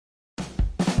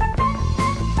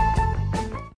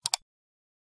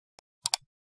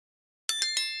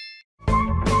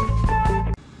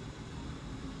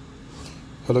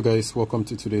Hello guys, welcome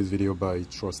to today's video by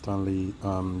Trust Stanley.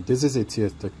 This is a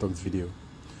TS Tech Talks video.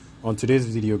 On today's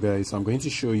video guys, I'm going to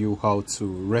show you how to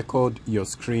record your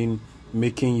screen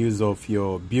making use of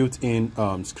your built-in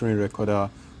screen recorder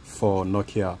for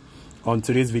Nokia. On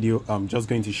today's video, I'm just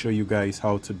going to show you guys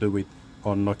how to do it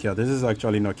on Nokia. This is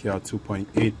actually Nokia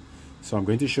 2.8, so I'm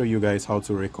going to show you guys how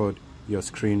to record your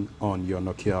screen on your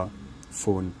Nokia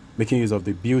phone making use of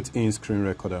the built-in screen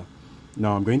recorder.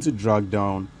 Now I'm going to drag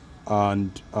down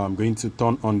and I'm going to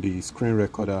turn on the screen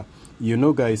recorder. You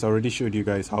know guys, I already showed you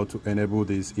guys how to enable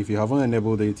this. If you haven't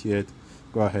enabled it yet,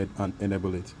 go ahead and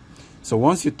enable it. So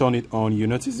once you turn it on, you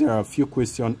notice there are a few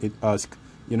questions it asks.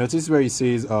 You notice where it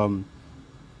says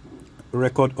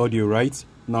record audio, right?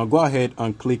 Now go ahead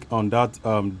and click on that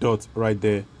dot right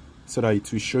there so that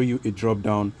it will show you a drop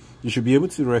down. You should be able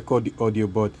to record the audio,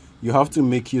 but you have to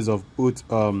make use of both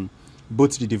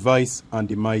the device and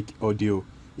the mic audio.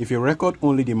 If you record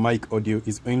only the mic audio,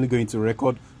 it's only going to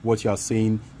record what you are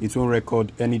saying. It won't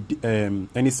record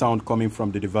any sound coming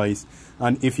from the device.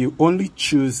 And if you only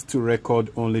choose to record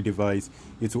only device,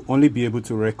 it will only be able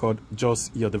to record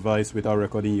just your device without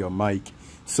recording your mic.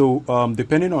 So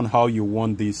depending on how you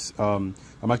want this, I'm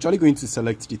actually going to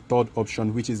select the third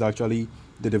option, which is actually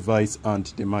the device and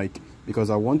the mic,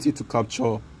 because I want it to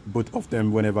capture both of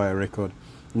them whenever I record.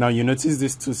 Now you notice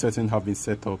these two settings have been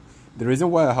set up. The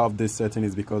reason why I have this setting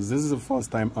is because this is the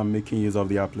first time I'm making use of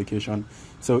the application.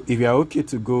 So if you are okay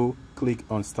to go, click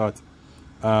on start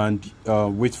and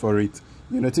wait for it.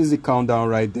 You notice the countdown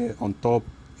right there on top.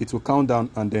 It will count down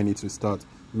and then it will start.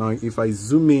 Now if I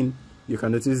zoom in, you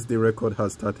can notice the record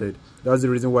has started. That's the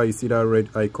reason why you see that red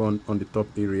icon on the top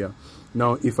area.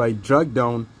 Now if I drag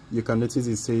down, you can notice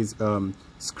it says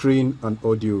screen and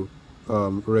audio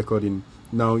recording.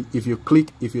 Now if you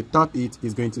tap it,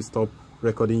 it's going to stop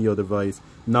recording your device.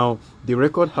 Now the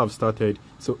record have started,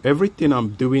 so everything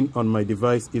I'm doing on my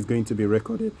device is going to be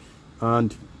recorded.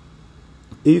 And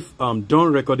if I'm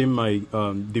done recording my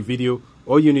the video,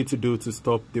 all you need to do to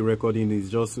stop the recording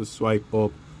is just to swipe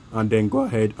up and then go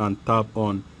ahead and tap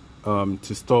on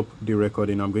to stop the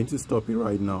recording. I'm going to stop it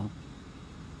right now,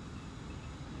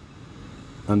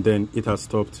 and then it has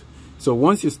stopped. So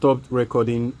once you stopped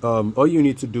recording, all you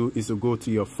need to do is to go to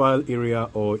your file area,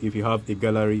 or if you have a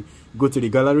gallery, go to the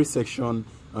gallery section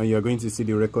and you're going to see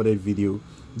the recorded video.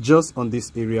 Just on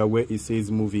this area where it says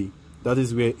movie, that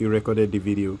is where you recorded the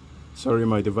video. Sorry,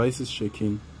 my device is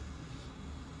shaking.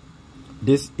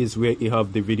 This is where you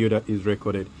have the video that is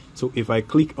recorded. So if I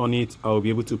click on it, I'll be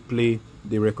able to play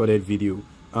the recorded video.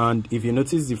 And if you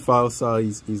notice, the file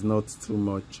size is not too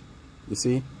much. You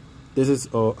see, this is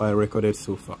all I recorded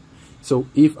so far. So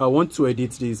if I want to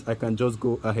edit this, I can just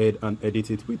go ahead and edit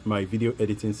it with my video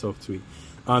editing software.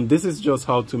 And this is just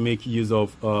how to make use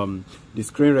of the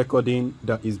screen recording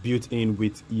that is built in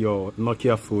with your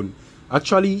Nokia phone.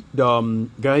 Actually,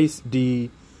 guys,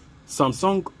 the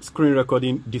Samsung screen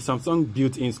recording, the Samsung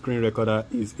built-in screen recorder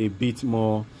is a bit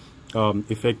more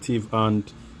effective,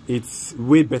 and it's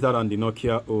way better than the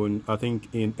Nokia own, I think,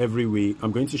 in every way.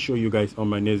 I'm going to show you guys on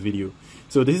my next video.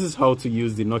 So this is how to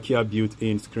use the Nokia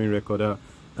built-in screen recorder,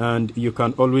 and you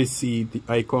can always see the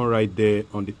icon right there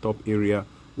on the top area.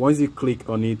 Once you click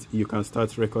on it, you can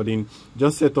start recording.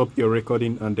 Just set up your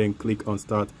recording and then click on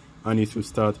start and it will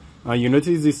start. And you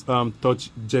notice this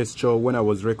touch gesture when I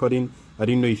was recording. I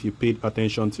didn't know if you paid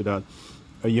attention to that.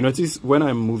 You notice when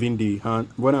I'm moving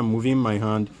my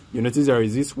hand, you notice there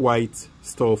is this white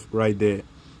stuff right there.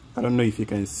 I don't know if you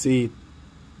can see it.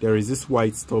 There is this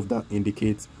white stuff that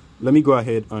indicates. Let me go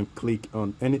ahead and click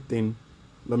on anything.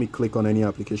 Let me click on any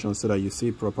application so that you see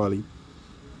it properly.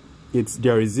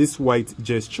 There is this white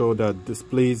gesture that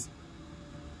displays.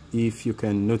 If you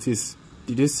can notice,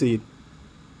 did you see it?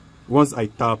 Once I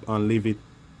tap and leave it,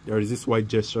 there is this white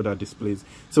gesture that displays.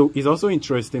 So it's also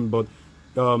interesting, but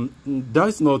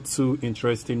that's not too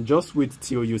interesting. Just wait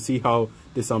till you see how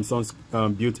the Samsung's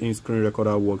built-in screen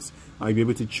recorder works, and you'll be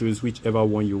able to choose whichever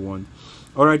one you want.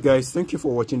 Alright guys, thank you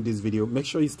for watching this video. Make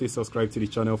sure you stay subscribed to the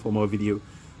channel for more video.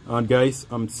 And guys,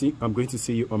 I'm going to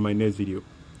see you on my next video.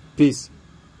 Peace.